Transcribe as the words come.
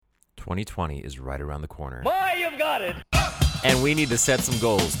2020 is right around the corner. Boy, you've got it. And we need to set some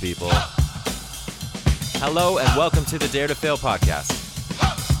goals, people. Hello and welcome to the Dare to Fail podcast.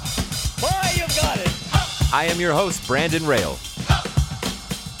 Boy, you've got it. I am your host, Brandon Rail.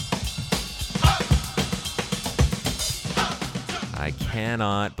 I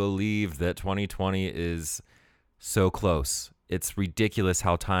cannot believe that 2020 is so close. It's ridiculous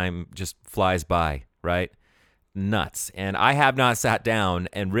how time just flies by, right? Nuts. And I have not sat down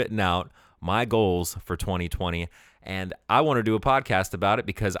and written out my goals for 2020. And I want to do a podcast about it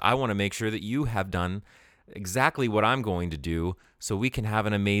because I want to make sure that you have done exactly what I'm going to do so we can have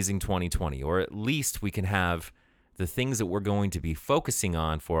an amazing 2020, or at least we can have the things that we're going to be focusing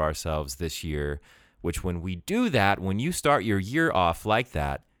on for ourselves this year, which when we do that, when you start your year off like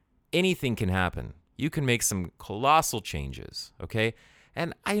that, anything can happen. You can make some colossal changes, okay?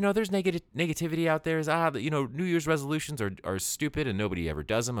 And I know there's negativity out there. New Year's resolutions are stupid and nobody ever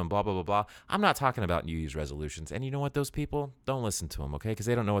does them and blah, blah, blah, blah. I'm not talking about New Year's resolutions. And you know what? Those people, don't listen to them, okay? Because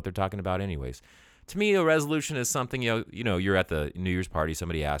they don't know what they're talking about anyways. To me, a resolution is something, you're at the New Year's party.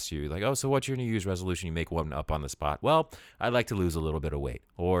 Somebody asks you, like, oh, so what's your New Year's resolution? You make one up on the spot. Well, I'd like to lose a little bit of weight.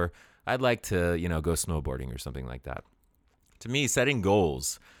 Or I'd like to, go snowboarding or something like that. To me, setting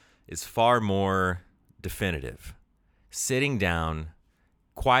goals is far more definitive. Sitting down,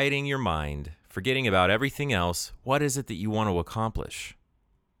 quieting your mind, forgetting about everything else. What is it that you want to accomplish?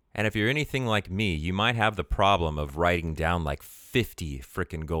 And if you're anything like me, you might have the problem of writing down like 50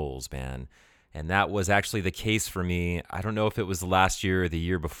 freaking goals, man. And that was actually the case for me. I don't know if it was last year or the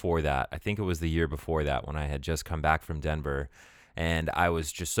year before that. I think it was the year before that when I had just come back from Denver. And I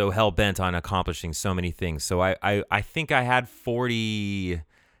was just so hell-bent on accomplishing so many things. So I think I had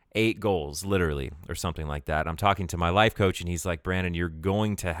 48 goals, literally, or something like that. I'm talking to my life coach, and he's like, Brandon, you're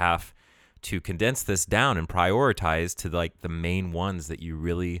going to have to condense this down and prioritize to like the main ones that you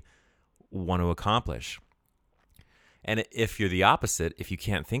really want to accomplish. And if you're the opposite, if you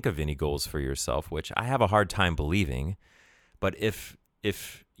can't think of any goals for yourself, which I have a hard time believing, but if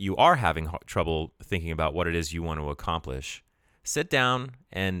you are having trouble thinking about what it is you want to accomplish, sit down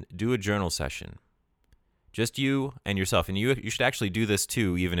and do a journal session. Just you and yourself. And you should actually do this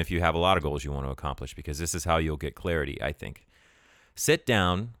too, even if you have a lot of goals you want to accomplish, because this is how you'll get clarity, I think. Sit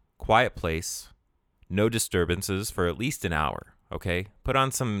down, quiet place, no disturbances for at least an hour, okay? Put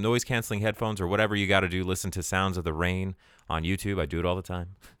on some noise-canceling headphones or whatever you got to do. Listen to sounds of the rain on YouTube. I do it all the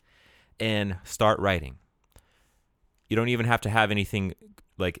time. And start writing. You don't even have to have anything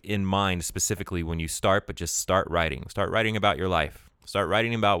like in mind specifically when you start, but just start writing. Start writing about your life. Start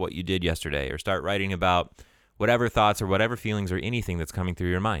writing about what you did yesterday, or start writing about whatever thoughts or whatever feelings or anything that's coming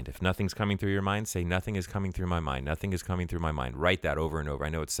through your mind. If nothing's coming through your mind, say nothing is coming through my mind. Nothing is coming through my mind. Write that over and over. I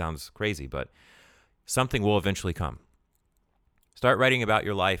know it sounds crazy, but something will eventually come. Start writing about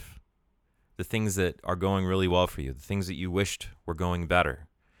your life, the things that are going really well for you, the things that you wished were going better.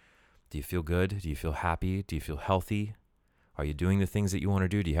 Do you feel good? Do you feel happy? Do you feel healthy? Are you doing the things that you want to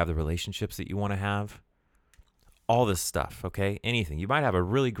do? Do you have the relationships that you want to have? All this stuff, okay? Anything. You might have a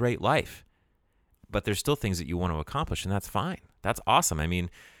really great life, but there's still things that you want to accomplish, and that's fine. That's awesome. I mean,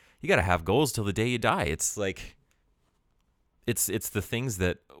 you got to have goals till the day you die. It's like, it's the things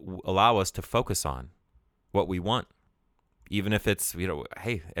that allow us to focus on what we want. Even if it's,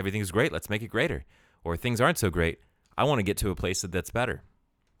 hey, everything's great, let's make it greater. Or things aren't so great, I want to get to a place that's better.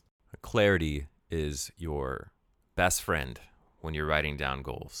 Clarity is your best friend when you're writing down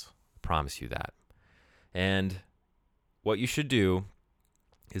goals. I promise you that. And what you should do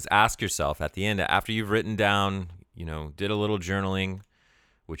is ask yourself at the end, after you've written down, did a little journaling,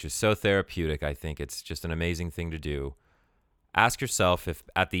 which is so therapeutic. I think it's just an amazing thing to do. Ask yourself if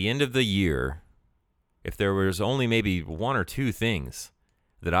at the end of the year, if there was only maybe one or two things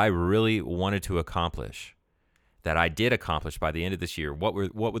that I really wanted to accomplish, that I did accomplish by the end of this year, what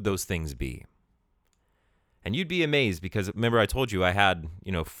would those things be? And you'd be amazed because remember I told you I had,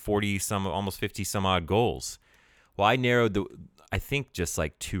 40 some, almost 50 some odd goals. Well, I narrowed I think just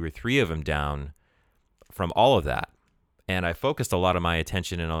like 2 or 3 of them down from all of that. And I focused a lot of my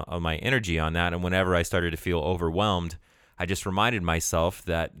attention and my energy on that. And whenever I started to feel overwhelmed, I just reminded myself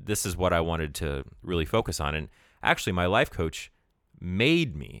that this is what I wanted to really focus on. And actually, my life coach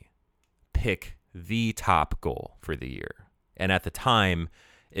made me pick the top goal for the year. And at the time,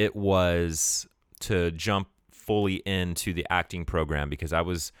 it was to jump fully into the acting program because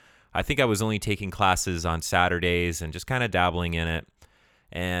I think I was only taking classes on Saturdays and just kind of dabbling in it.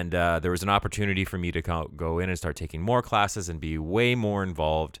 And there was an opportunity for me to go in and start taking more classes and be way more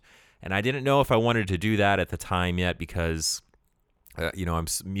involved. And I didn't know if I wanted to do that at the time yet because,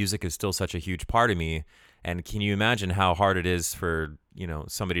 music is still such a huge part of me. And can you imagine how hard it is for,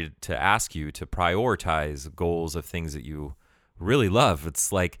 somebody to ask you to prioritize goals of things that you really love?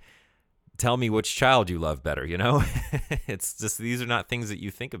 It's like, tell me which child you love better, It's just, these are not things that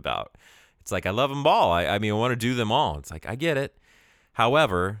you think about. It's like, I love them all. I want to do them all. It's like, I get it.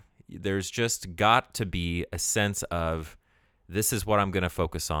 However, there's just got to be a sense of, this is what I'm going to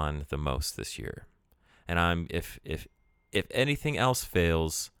focus on the most this year. And if anything else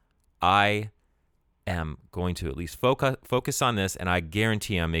fails, I am going to at least focus on this, and I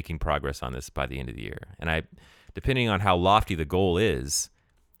guarantee I'm making progress on this by the end of the year. And depending on how lofty the goal is,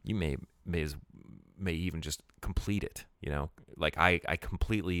 you may even just complete it. Like I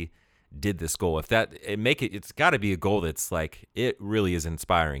completely did this goal. It's got to be a goal that's like, it really is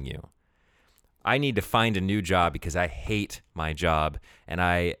inspiring you. I need to find a new job because I hate my job, and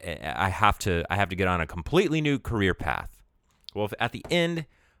I have to get on a completely new career path. Well, if at the end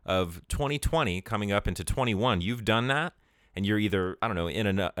of 2020 coming up into 21, you've done that, and you're either, I don't know,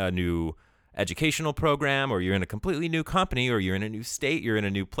 in a new educational program, or you're in a completely new company, or you're in a new state, you're in a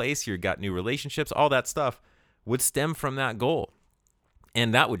new place, you've got new relationships, all that stuff would stem from that goal.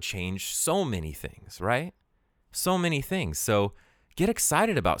 And that would change so many things, right? So many things. So get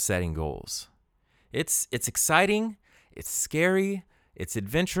excited about setting goals. It's exciting, it's scary, it's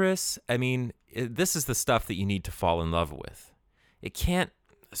adventurous. This is the stuff that you need to fall in love with. It can't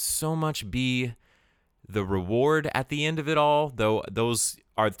so much be the reward at the end of it all, though those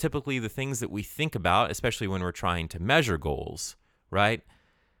are typically the things that we think about, especially when we're trying to measure goals, right?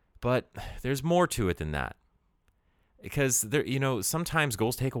 But there's more to it than that. Because sometimes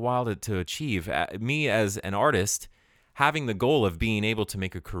goals take a while to achieve. Me as an artist, having the goal of being able to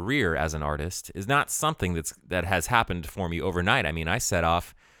make a career as an artist is not something that has happened for me overnight. I set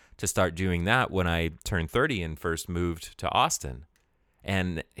off to start doing that when I turned 30 and first moved to Austin.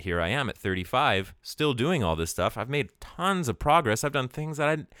 And here I am at 35, still doing all this stuff. I've made tons of progress. I've done things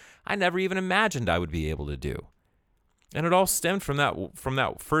that I never even imagined I would be able to do. And it all stemmed from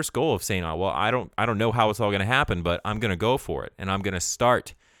that first goal of saying, I don't know how it's all going to happen, but I'm going to go for it. And I'm going to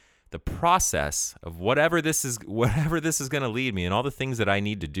start the process of whatever this is going to lead me, and all the things that I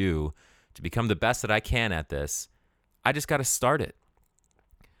need to do to become the best that I can at this. I just got to start it.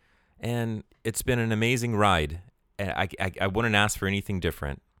 And it's been an amazing ride. I wouldn't ask for anything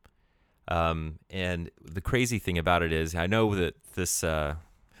different. And the crazy thing about it is, I know that this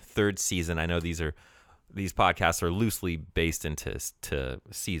third season, I know these podcasts are loosely based into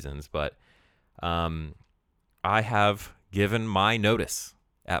seasons, but I have given my notice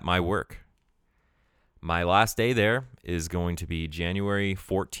at my work. My last day there is going to be January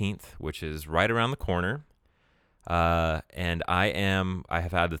 14th, which is right around the corner. And I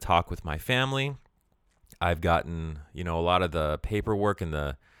have had the talk with my family. I've gotten, a lot of the paperwork and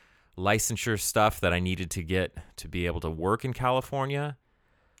the licensure stuff that I needed to get to be able to work in California.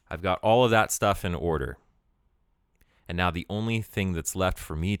 I've got all of that stuff in order. And now the only thing that's left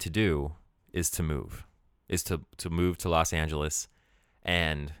for me to do is to move to Los Angeles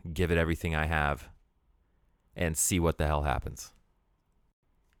and give it everything I have and see what the hell happens.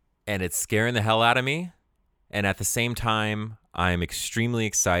 And it's scaring the hell out of me. And at the same time, I'm extremely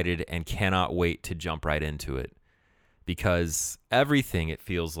excited and cannot wait to jump right into it, because everything, it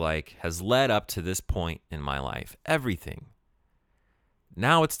feels like, has led up to this point in my life. Everything.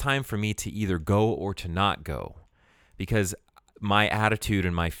 Now it's time for me to either go or to not go, because my attitude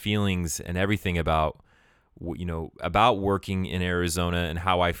and my feelings and everything about working in Arizona and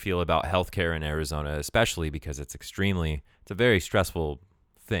how I feel about healthcare in Arizona, especially because it's a very stressful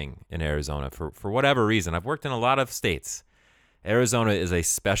thing in Arizona for whatever reason. I've worked in a lot of states. Arizona is a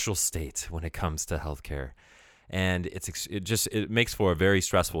special state when it comes to healthcare, and it makes for a very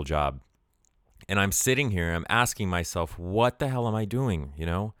stressful job. And I'm sitting here, I'm asking myself, what the hell am I doing?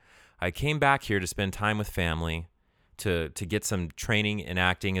 I came back here to spend time with family, to get some training in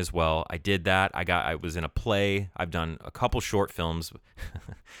acting as well. I did that. I was in a play. I've done a couple short films.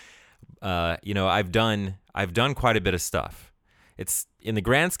 I've done quite a bit of stuff. It's, in the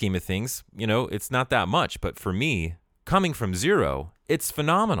grand scheme of things, it's not that much, but for me, coming from zero, it's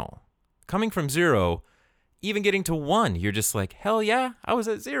phenomenal. Coming from zero, even getting to 1, you're just like, hell yeah, I was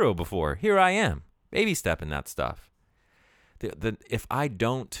at 0 before. Here I am, baby stepping that stuff. If I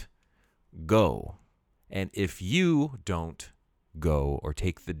don't go, and if you don't go or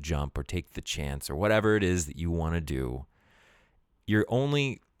take the jump or take the chance or whatever it is that you want to do, you're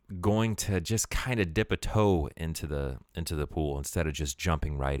only going to just kind of dip a toe into the pool instead of just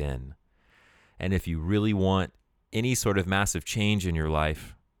jumping right in. And if you really want any sort of massive change in your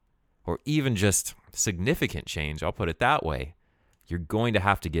life, or even just significant change, I'll put it that way, you're going to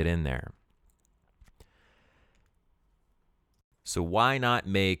have to get in there. So why not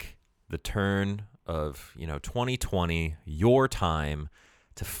make the turn of, 2020 your time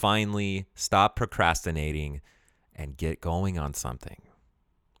to finally stop procrastinating and get going on something?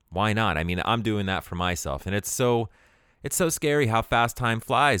 Why not? I mean, I'm doing that for myself, and it's so scary how fast time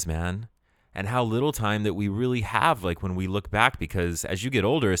flies, man, and how little time that we really have, like, when we look back, because as you get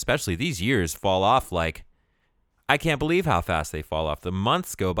older, especially, these years fall off like, I can't believe how fast they fall off. The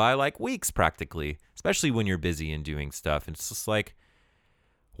months go by like weeks practically, especially when you're busy and doing stuff. And it's just like,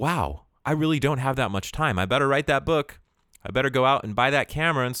 wow, I really don't have that much time. I better write that book. I better go out and buy that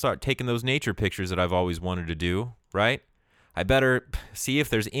camera and start taking those nature pictures that I've always wanted to do, right? I better see if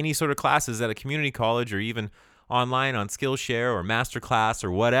there's any sort of classes at a community college or even online on Skillshare or Masterclass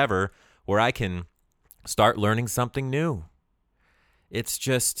or whatever where I can start learning something new. It's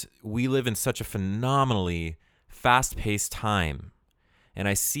just, we live in such a phenomenally fast-paced time, and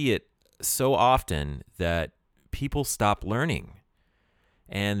I see it so often that people stop learning,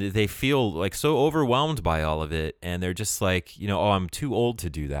 and they feel like so overwhelmed by all of it, and they're just like, oh, I'm too old to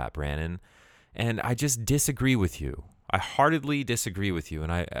do that, Brandon. And I just disagree with you. I heartedly disagree with you.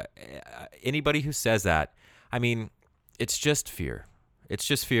 And I anybody who says that, I mean, it's just fear. It's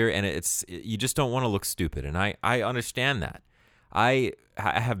just fear, and you just don't want to look stupid, and I understand that. I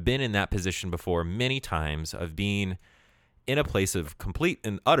have been in that position before many times of being in a place of complete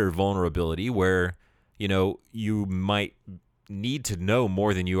and utter vulnerability where, you might need to know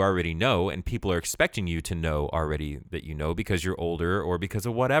more than you already know, and people are expecting you to know already that you know because you're older or because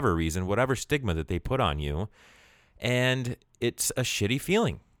of whatever reason, whatever stigma that they put on you. And it's a shitty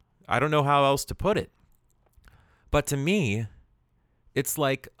feeling. I don't know how else to put it. But to me, it's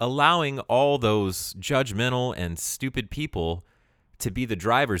like allowing all those judgmental and stupid people to be the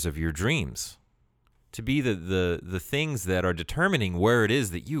drivers of your dreams, to be the things that are determining where it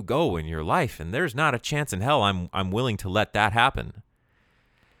is that you go in your life. And there's not a chance in hell I'm willing to let that happen.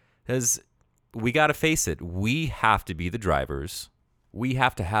 Because we got to face it. We have to be the drivers. We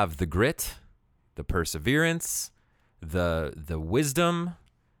have to have the grit, the perseverance, the wisdom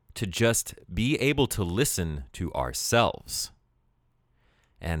to just be able to listen to ourselves.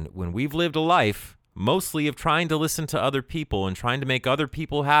 And when we've lived a life mostly of trying to listen to other people and trying to make other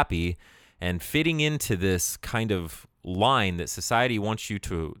people happy and fitting into this kind of line that society wants you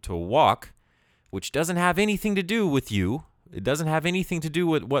to walk, which doesn't have anything to do with you. It doesn't have anything to do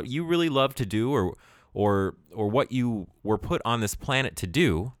with what you really love to do or what you were put on this planet to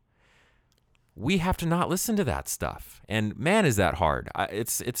do. We have to not listen to that stuff. And man, is that hard.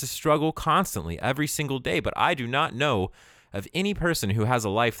 It's a struggle constantly, every single day. But I do not know of any person who has a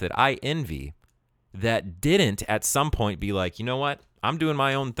life that I envy that didn't at some point be like, you know what? I'm doing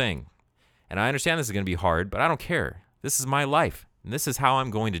my own thing. And I understand this is going to be hard, but I don't care. This is my life, and this is how I'm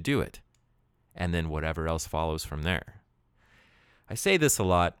going to do it. And then whatever else follows from there. I say this a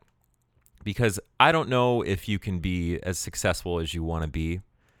lot because I don't know if you can be as successful as you want to be.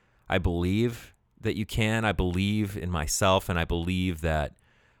 I believe that you can. I believe in myself, and I believe that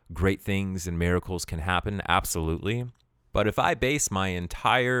great things and miracles can happen, absolutely. But if I base my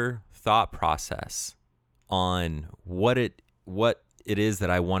entire thought process on what it is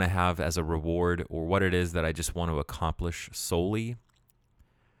that I want to have as a reward or what it is that I just want to accomplish solely,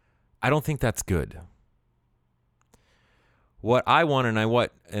 I don't think that's good. What I want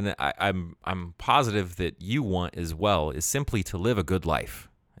I'm positive that you want as well is simply to live a good life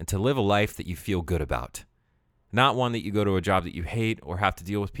and to live a life that you feel good about. Not one that you go to a job that you hate or have to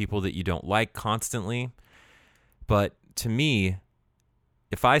deal with people that you don't like constantly. But to me,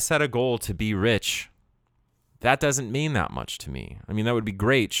 if I set a goal to be rich, that doesn't mean that much to me. I mean, that would be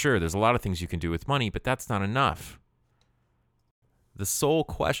great. Sure, there's a lot of things you can do with money, but that's not enough. The sole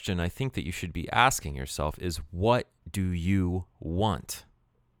question I think that you should be asking yourself is, what do you want?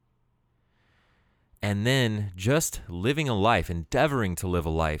 And then just living a life, endeavoring to live a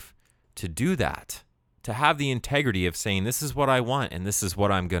life to do that, to have the integrity of saying, this is what I want and this is what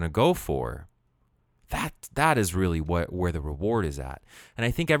I'm going to go for. That is really where the reward is at. And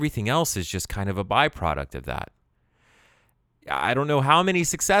I think everything else is just kind of a byproduct of that. I don't know how many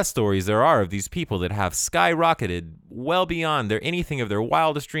success stories there are of these people that have skyrocketed well beyond anything of their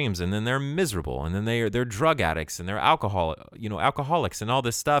wildest dreams, and then they're miserable, and then they're drug addicts, and they're alcoholics and all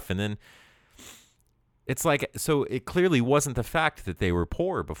this stuff. And then it's like, so it clearly wasn't the fact that they were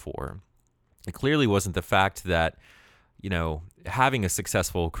poor before. It clearly wasn't the fact that, having a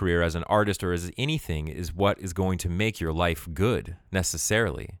successful career as an artist or as anything is what is going to make your life good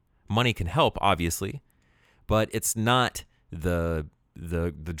necessarily. Money can help, obviously, but it's not the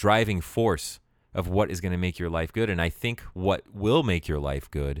driving force of what is going to make your life good. And I think what will make your life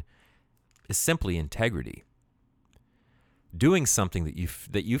good is simply integrity. doing something that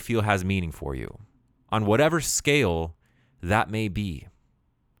you feel has meaning for you, on whatever scale that may be.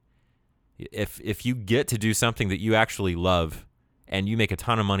 If you get to do something that you actually love and you make a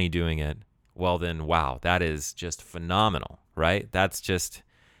ton of money doing it, well then, wow, that is just phenomenal, right? That's just,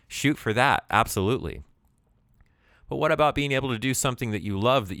 shoot for that, absolutely. But what about being able to do something that you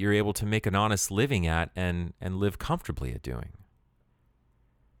love, that you're able to make an honest living at and live comfortably at doing?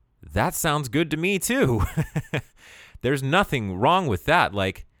 That sounds good to me too. There's nothing wrong with that.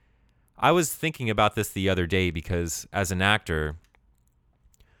 Like, I was thinking about this the other day because as an actor,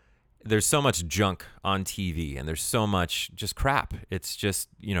 there's so much junk on TV and there's so much just crap. It's just,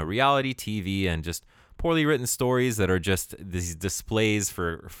 reality TV and just poorly written stories that are just these displays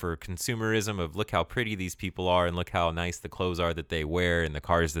for consumerism of look how pretty these people are and look how nice the clothes are that they wear and the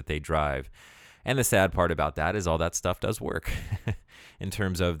cars that they drive. And the sad part about that is all that stuff does work in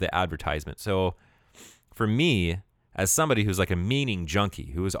terms of the advertisement. So for me, as somebody who's like a meaning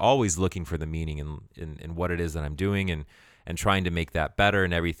junkie, who is always looking for the meaning in what it is that I'm doing and trying to make that better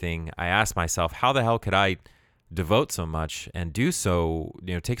and everything, I ask myself, how the hell could I devote so much and do so,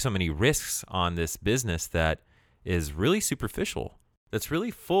 take so many risks on this business that is really superficial, that's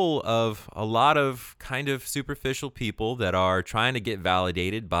really full of a lot of kind of superficial people that are trying to get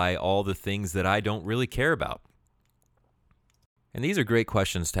validated by all the things that I don't really care about. And these are great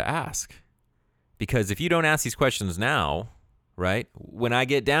questions to ask. Because if you don't ask these questions now, right, when I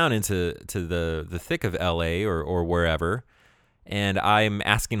get down into the thick of LA or wherever, and I'm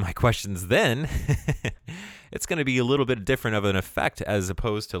asking my questions then, it's going to be a little bit different of an effect as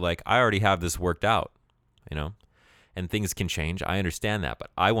opposed to like, I already have this worked out, and things can change. I understand that,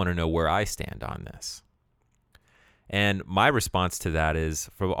 but I want to know where I stand on this. And my response to that is,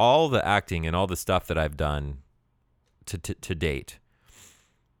 for all the acting and all the stuff that I've done to date,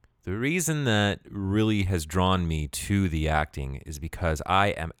 the reason that really has drawn me to the acting is because I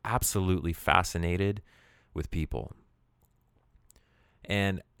am absolutely fascinated with people.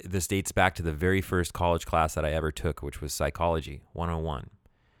 And this dates back to the very first college class that I ever took, which was Psychology 101.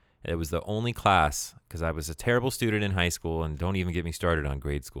 It was the only class, because I was a terrible student in high school, and don't even get me started on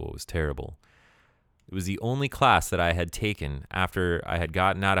grade school. It was terrible. It was the only class that I had taken after I had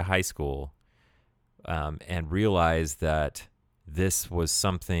gotten out of high school and realized that this was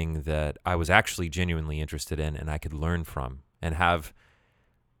something that I was actually genuinely interested in and I could learn from and have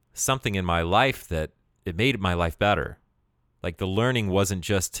something in my life that it made my life better. Like, the learning wasn't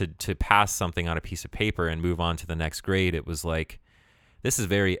just to pass something on a piece of paper and move on to the next grade. It was like, this is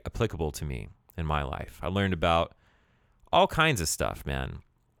very applicable to me in my life. I learned about all kinds of stuff, man.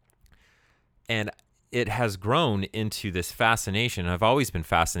 And it has grown into this fascination. I've always been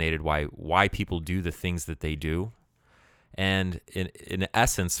fascinated why people do the things that they do. And in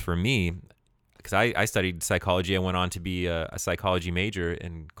essence, for me, because I studied psychology, I went on to be a psychology major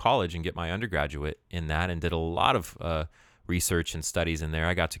in college and get my undergraduate in that, and did a lot of research and studies in there.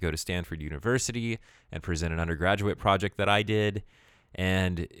 I got to go to Stanford University and present an undergraduate project that I did,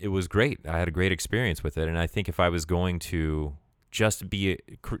 and it was great. I had a great experience with it, and I think if I was going to just be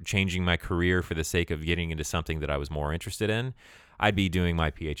changing my career for the sake of getting into something that I was more interested in, I'd be doing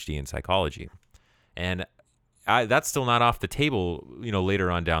my PhD in psychology. And that's still not off the table,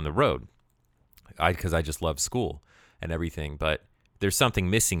 later on down the road, because I just love school and everything. But there's something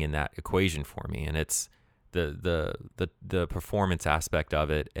missing in that equation for me, and it's the performance aspect of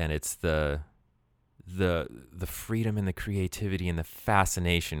it, and it's the freedom and the creativity and the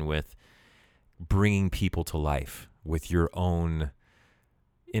fascination with bringing people to life with your own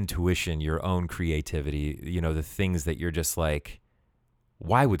intuition, your own creativity. The things that you're just like,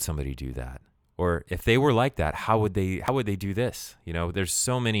 why would somebody do that? Or if they were like that, how would they do this? There's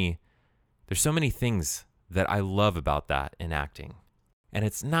so many things that I love about that in acting. And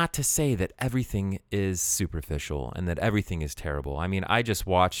it's not to say that everything is superficial and that everything is terrible. I mean, I just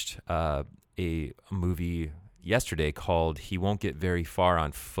watched a movie yesterday called He Won't Get Very Far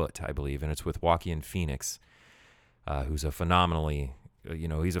on Foot, I believe, and it's with Joaquin Phoenix, who's a phenomenal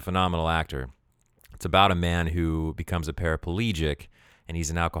actor. It's about a man who becomes a paraplegic, and he's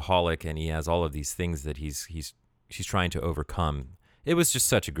an alcoholic, and he has all of these things that he's trying to overcome. It was just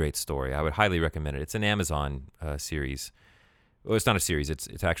such a great story. I would highly recommend it. It's an Amazon series. Well, it's not a series.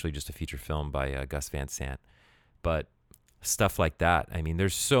 It's actually just a feature film by Gus Van Sant. But stuff like that. I mean,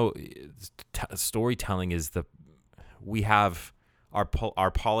 there's storytelling is we have our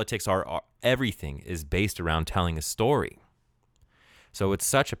politics, our everything is based around telling a story. So it's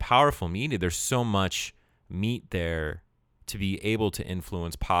such a powerful media. There's so much meat there to be able to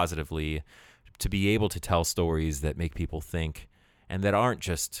influence positively, to be able to tell stories that make people think and that aren't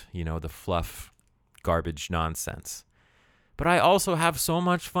just, the fluff, garbage nonsense. but I also have so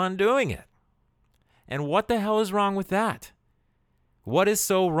much fun doing it. And what the hell is wrong with that? What is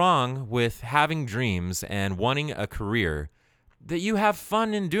so wrong with having dreams and wanting a career that you have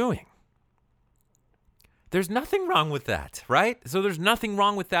fun in doing? There's nothing wrong with that, right? So there's nothing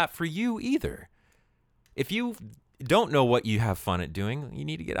wrong with that for you either. If you don't know what you have fun at doing, you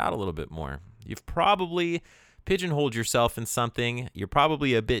need to get out a little bit more. You've probably pigeonholed yourself in something. You're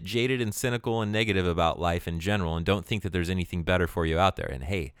probably a bit jaded and cynical and negative about life in general and don't think that there's anything better for you out there. And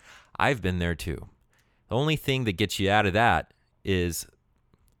hey, I've been there too. The only thing that gets you out of that is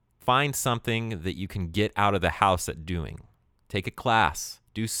find something that you can get out of the house at doing. Take a class,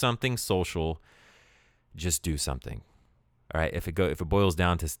 do something social, just do something. All right, if it boils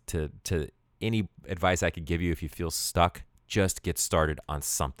down to any advice I could give you, if you feel stuck, just get started on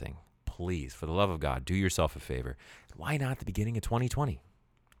something. Please, for the love of God, do yourself a favor. Why not the beginning of 2020?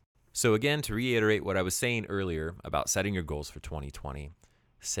 So again, to reiterate what I was saying earlier about setting your goals for 2020,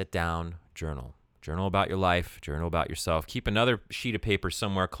 sit down, journal. Journal about your life, journal about yourself. Keep another sheet of paper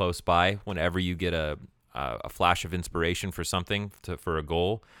somewhere close by whenever you get a flash of inspiration for something, for a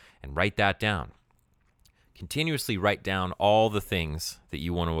goal, and write that down. Continuously write down all the things that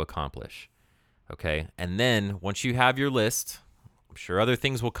you want to accomplish, okay? And then once you have your list, I'm sure other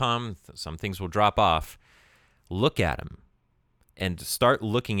things will come, some things will drop off. Look at them and start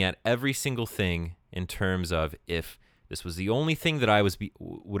looking at every single thing in terms of if this was the only thing that I would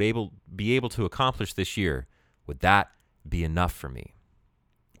be able to accomplish this year, would that be enough for me?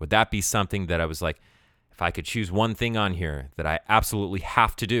 Would that be something that I was like, if I could choose one thing on here that I absolutely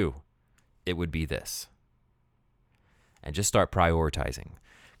have to do, it would be this. And just start prioritizing,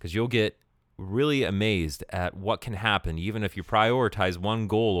 because you'll get really amazed at what can happen even if you prioritize one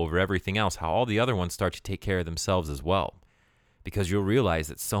goal over everything else, how all the other ones start to take care of themselves as well. Because you'll realize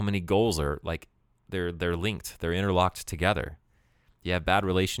that so many goals are like, they're linked, they're interlocked together. You have bad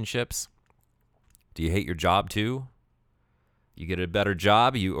relationships. Do you hate your job too? You get a better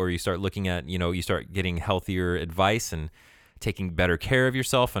job, or you start looking at, you start getting healthier advice and taking better care of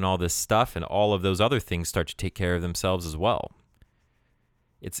yourself and all this stuff, and all of those other things start to take care of themselves as well.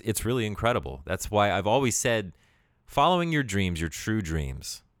 It's really incredible. That's why I've always said, following your dreams, your true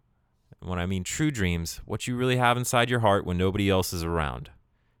dreams. When I mean true dreams, what you really have inside your heart when nobody else is around.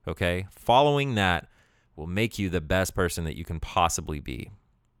 Okay? Following that will make you the best person that you can possibly be.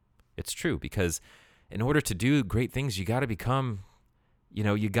 It's true, because in order to do great things, you got to become,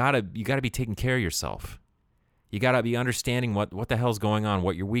 you got to be taking care of yourself. You got to be understanding what the hell's going on,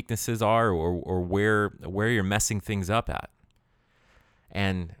 what your weaknesses are, or where you're messing things up at.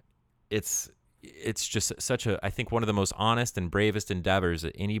 And it's just I think one of the most honest and bravest endeavors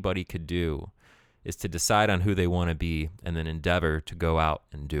that anybody could do is to decide on who they want to be and then endeavor to go out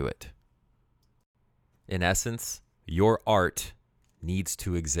and do it. In essence, your art needs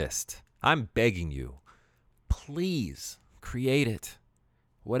to exist. I'm begging you, please create it.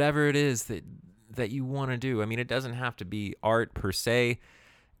 Whatever it is that you want to do. I mean, it doesn't have to be art per se,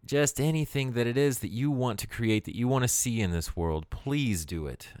 just anything that it is that you want to create, that you want to see in this world. Please do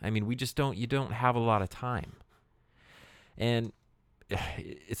it. I mean, you don't have a lot of time. And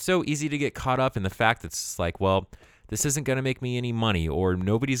it's so easy to get caught up in the fact that it's like, well, this isn't going to make me any money, or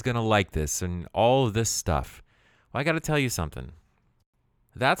nobody's going to like this, and all of this stuff. Well, I got to tell you something.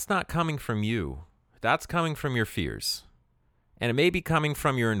 That's not coming from you. That's coming from your fears. And it may be coming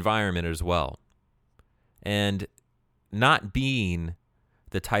from your environment as well. And not being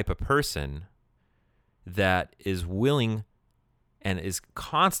the type of person that is willing and is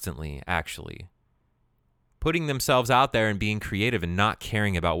constantly actually putting themselves out there and being creative and not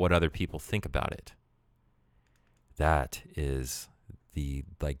caring about what other people think about it. That is the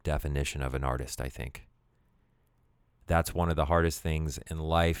definition of an artist, I think. That's one of the hardest things in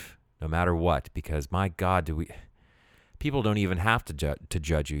life, no matter what, because my God, people don't even have to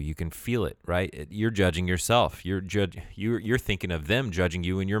judge you. You can feel it, right? You're judging yourself. You're thinking of them judging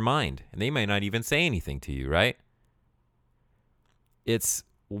you in your mind, and they might not even say anything to you, right? It's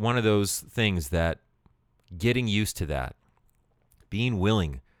one of those things that getting used to that, being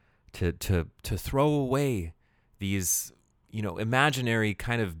willing to throw away these, imaginary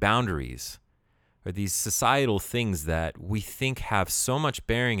kind of boundaries or these societal things that we think have so much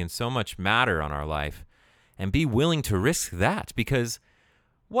bearing and so much matter on our life, and be willing to risk that, because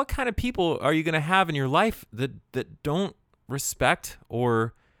what kind of people are you going to have in your life that don't respect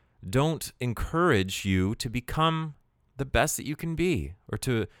or don't encourage you to become the best that you can be, or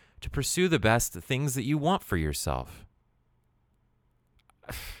to pursue the best things that you want for yourself?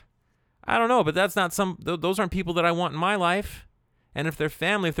 I don't know, but that's not those aren't people that I want in my life. And if they're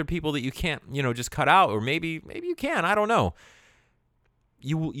family, if they're people that you can't, just cut out, or maybe you can, I don't know.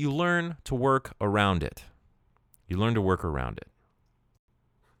 You learn to work around it. You learn to work around it.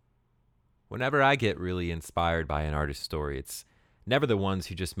 Whenever I get really inspired by an artist's story, it's never the ones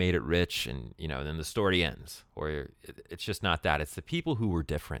who just made it rich and, then the story ends. Or it's just not that. It's the people who were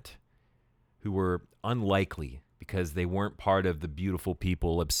different, who were unlikely because they weren't part of the beautiful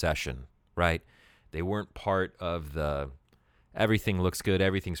people obsession, right? They weren't part of the everything looks good,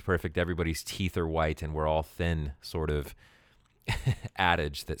 everything's perfect, everybody's teeth are white, and we're all thin sort of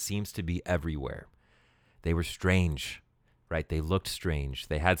adage that seems to be everywhere. They were strange, right? They looked strange.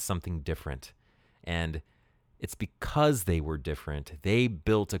 They had something different. And it's because they were different, they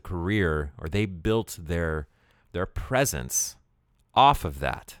built a career, or they built their presence off of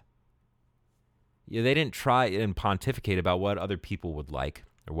that. They didn't try and pontificate about what other people would like,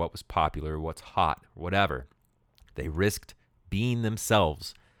 or what was popular, or what's hot, or whatever. They risked being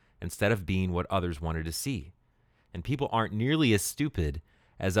themselves instead of being what others wanted to see. And people aren't nearly as stupid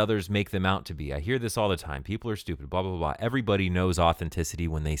as others make them out to be. I hear this all the time. People are stupid, blah, blah, blah. Everybody knows authenticity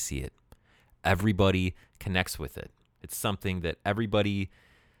when they see it. Everybody connects with it. It's something that everybody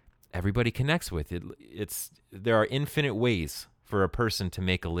connects with. There are infinite ways for a person to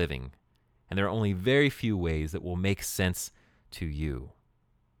make a living, and there are only very few ways that will make sense to you.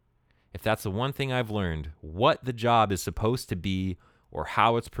 If that's the one thing I've learned, what the job is supposed to be or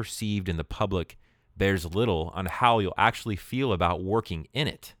how it's perceived in the public bears little on how you'll actually feel about working in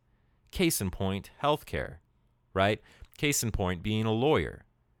it. Case in point, healthcare, right? Case in point, being a lawyer.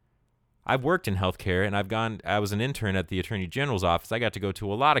 I've worked in healthcare, and I was an intern at the Attorney General's office. I got to go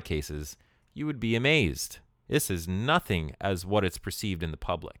to a lot of cases. You would be amazed. This is nothing as what it's perceived in the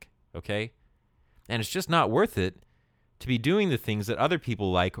public, okay? And it's just not worth it to be doing the things that other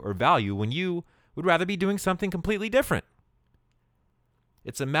people like or value when you would rather be doing something completely different.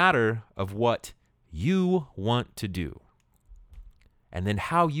 It's a matter of what you want to do. And then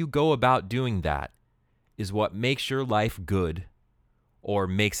how you go about doing that is what makes your life good or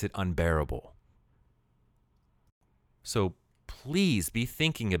makes it unbearable. So please be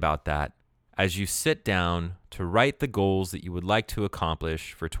thinking about that as you sit down to write the goals that you would like to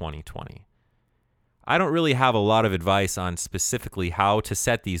accomplish for 2020. I don't really have a lot of advice on specifically how to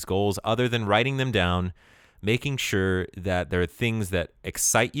set these goals other than writing them down, making sure that there are things that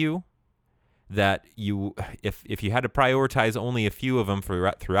excite you, that you, if you had to prioritize only a few of them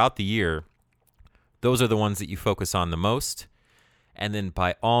throughout the year, those are the ones that you focus on the most. And then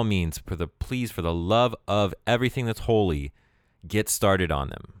by all means, for the love of everything that's holy, get started on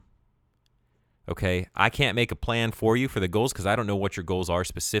them. Okay? I can't make a plan for you for the goals because I don't know what your goals are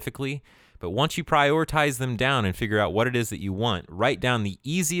specifically. But once you prioritize them down and figure out what it is that you want, write down the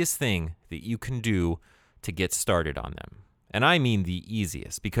easiest thing that you can do to get started on them. And I mean the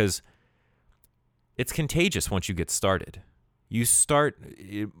easiest, because it's contagious once you get started. You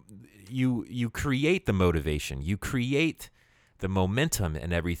create the motivation. You create the momentum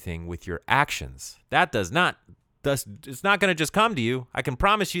and everything with your actions. It's not going to just come to you. I can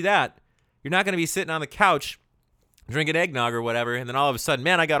promise you that. You're not going to be sitting on the couch drinking eggnog or whatever, and then all of a sudden,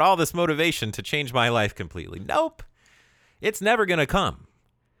 man, I got all this motivation to change my life completely. Nope. It's never going to come.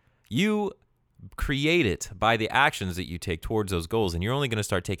 You create it by the actions that you take towards those goals, and you're only going to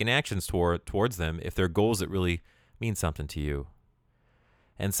start taking actions towards them if they're goals that really mean something to you.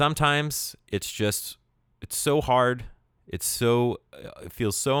 And sometimes it's so hard. It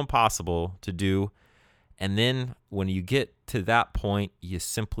feels so impossible to do. And then when you get to that point, you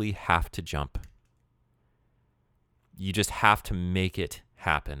simply have to jump. You just have to make it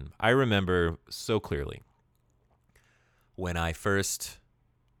happen. I remember so clearly when I first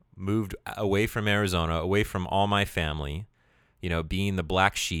moved away from Arizona, away from all my family, being the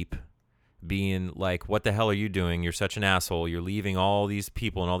black sheep, being like, what the hell are you doing? You're such an asshole. You're leaving all these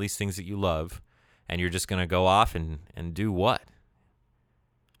people and all these things that you love, and you're just going to go off and do what?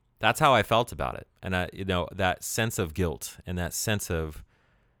 That's how I felt about it. And that sense of guilt and that sense of,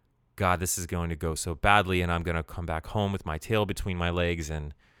 God, this is going to go so badly, and I'm going to come back home with my tail between my legs,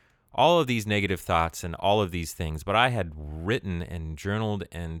 and all of these negative thoughts and all of these things. But I had written and journaled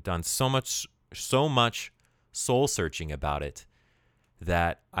and done so much soul searching about it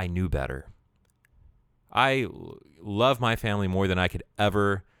that I knew better. I love my family more than I could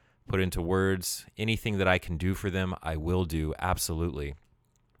ever put into words. Anything that I can do for them, I will do, absolutely.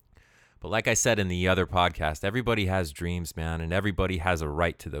 But like I said in the other podcast, everybody has dreams, man, and everybody has a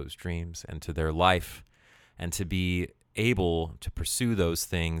right to those dreams and to their life and to be able to pursue those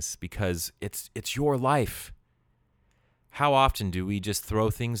things because it's your life. How often do we just throw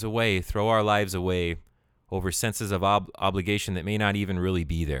things away, throw our lives away over senses of obligation that may not even really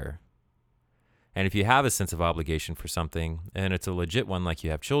be there. And if you have a sense of obligation for something, and it's a legit one, like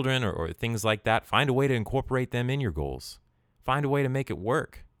you have children or things like that, find a way to incorporate them in your goals. Find a way to make it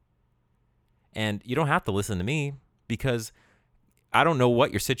work. And you don't have to listen to me, because I don't know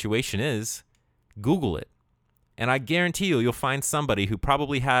what your situation is. Google it. And I guarantee you'll find somebody who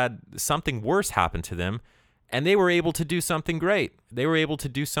probably had something worse happen to them, and they were able to do something great. They were able to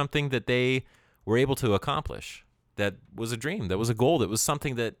do something that they were able to accomplish. That was a dream. That was a goal. That was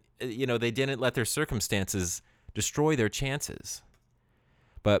something that, they didn't let their circumstances destroy their chances.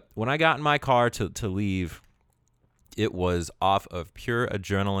 But when I got in my car to leave, it was off of pure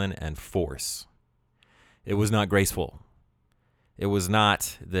adrenaline and force. It was not graceful. It was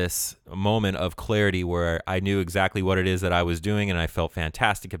not this moment of clarity where I knew exactly what it is that I was doing and I felt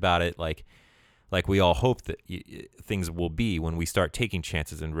fantastic about it, like we all hope that things will be when we start taking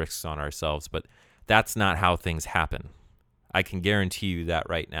chances and risks on ourselves. But that's not how things happen. I can guarantee you that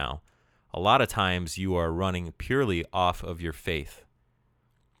right now. A lot of times you are running purely off of your faith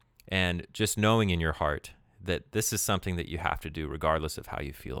and just knowing in your heart that this is something that you have to do regardless of how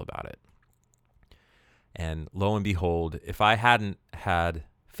you feel about it. And lo and behold, if I hadn't had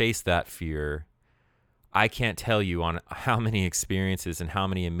faced that fear, I can't tell you on how many experiences and how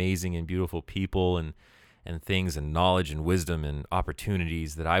many amazing and beautiful people and things and knowledge and wisdom and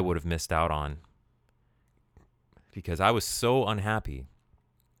opportunities that I would have missed out on, because I was so unhappy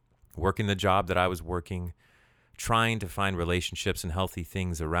working the job that I was working, trying to find relationships and healthy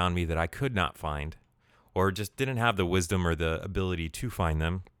things around me that I could not find, or just didn't have the wisdom or the ability to find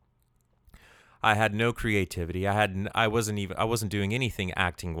them. I had no creativity. I wasn't doing anything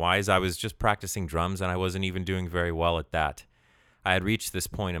acting wise. I was just practicing drums, and I wasn't even doing very well at that. I had reached this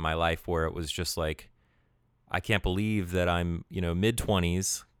point in my life where it was just like, I can't believe that I'm,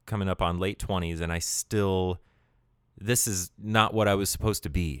 mid-20s, coming up on late 20s, and this is not what I was supposed to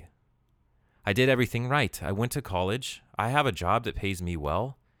be. I did everything right. I went to college. I have a job that pays me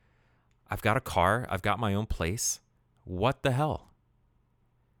well. I've got a car. I've got my own place. What the hell?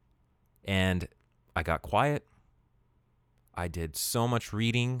 And I got quiet. I did so much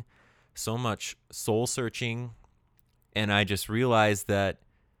reading, so much soul searching, and I just realized that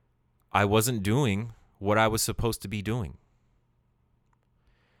I wasn't doing what I was supposed to be doing.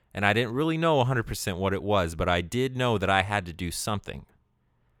 And I didn't really know 100% what it was, but I did know that I had to do something.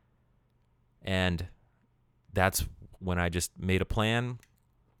 And that's when I just made a plan.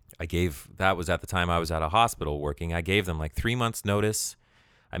 That was at the time I was at a hospital working. I gave them like 3 months notice.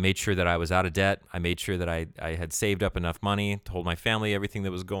 I made sure that I was out of debt. I made sure that I had saved up enough money, told my family everything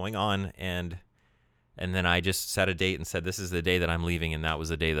that was going on, and then I just set a date and said, this is the day that I'm leaving, and that was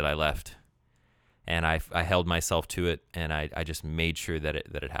the day that I left. And I held myself to it, and I just made sure that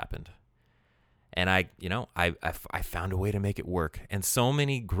it happened. And I found a way to make it work, and so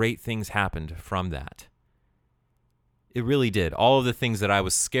many great things happened from that. It really did. All of the things that I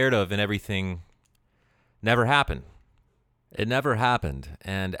was scared of and everything never happened. It never happened.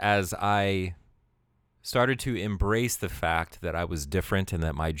 And as I started to embrace the fact that I was different and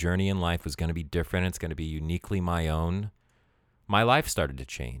that my journey in life was going to be different, it's going to be uniquely my own, my life started to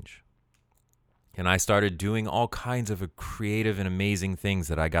change. And I started doing all kinds of creative and amazing things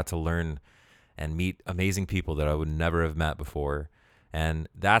that I got to learn and meet amazing people that I would never have met before. And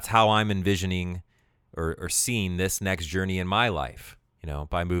that's how I'm envisioning or seeing this next journey in my life,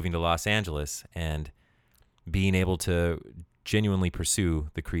 by moving to Los Angeles and being able to genuinely pursue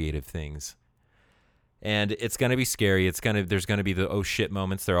the creative things. And it's going to be scary. There's going to be the oh shit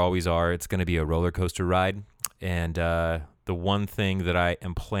moments. There always are. It's going to be a roller coaster ride. And the one thing that I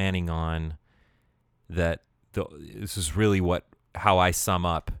am planning on, this is really how I sum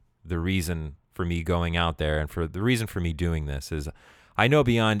up the reason for me going out there and for the reason for me doing this is I know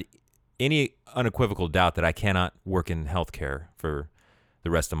beyond any unequivocal doubt that I cannot work in healthcare for the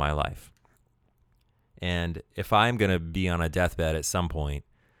rest of my life. And if I'm going to be on a deathbed at some point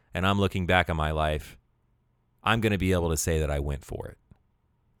and I'm looking back on my life, I'm going to be able to say that I went for it.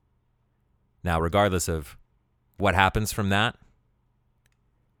 Now, regardless of what happens from that,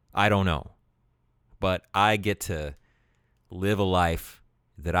 I don't know. But I get to live a life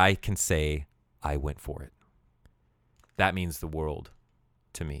that I can say I went for it. That means the world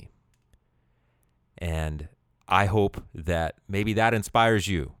to me. And I hope that maybe that inspires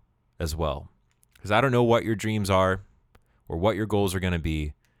you as well. Because I don't know what your dreams are or what your goals are going to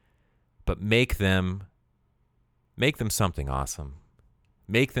be, but make them something awesome.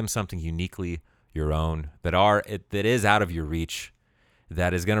 Make them something uniquely your own that is out of your reach,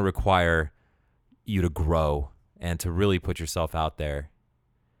 that is going to require you to grow and to really put yourself out there.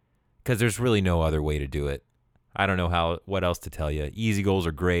 because there's really no other way to do it. I don't know what else to tell you. Easy goals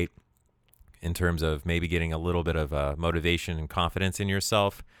are great in terms of maybe getting a little bit of motivation and confidence in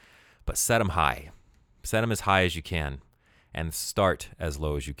yourself, but set them high. Set them as high as you can and start as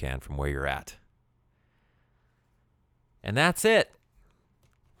low as you can from where you're at. And that's it.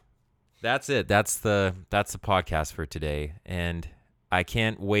 That's it. That's the podcast for today. And I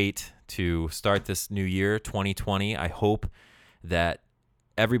can't wait to start this new year, 2020. I hope that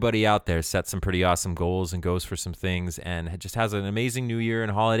everybody out there sets some pretty awesome goals and goes for some things and just has an amazing new year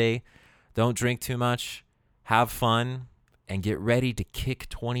and holiday. Don't drink too much. Have fun and get ready to kick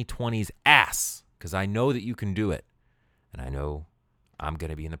 2020's ass, because I know that you can do it. And I know I'm going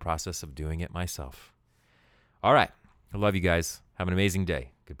to be in the process of doing it myself. All right. I love you guys. Have an amazing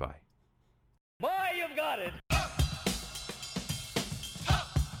day. Goodbye. Boy, you've got it.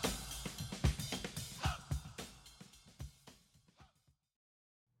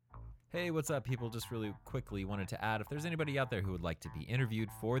 Hey, what's up, people? Just really quickly wanted to add, if there's anybody out there who would like to be interviewed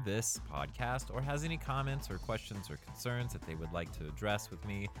for this podcast or has any comments or questions or concerns that they would like to address with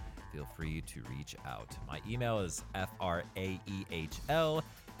me, feel free to reach out. My email is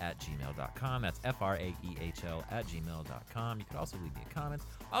fraehl@gmail.com. That's fraehl@gmail.com. You could also leave me a comment.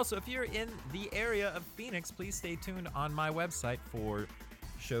 Also, if you're in the area of Phoenix, please stay tuned on my website for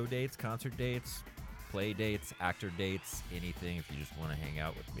show dates, concert dates, play dates, actor dates, anything. If you just want to hang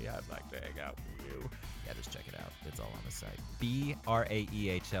out with me, I'd like to hang out with you. Yeah, just check it out. It's all on the site.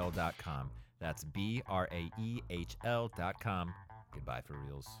 BRAEHL.com. That's BRAEHL.com. Goodbye for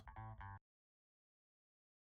reals.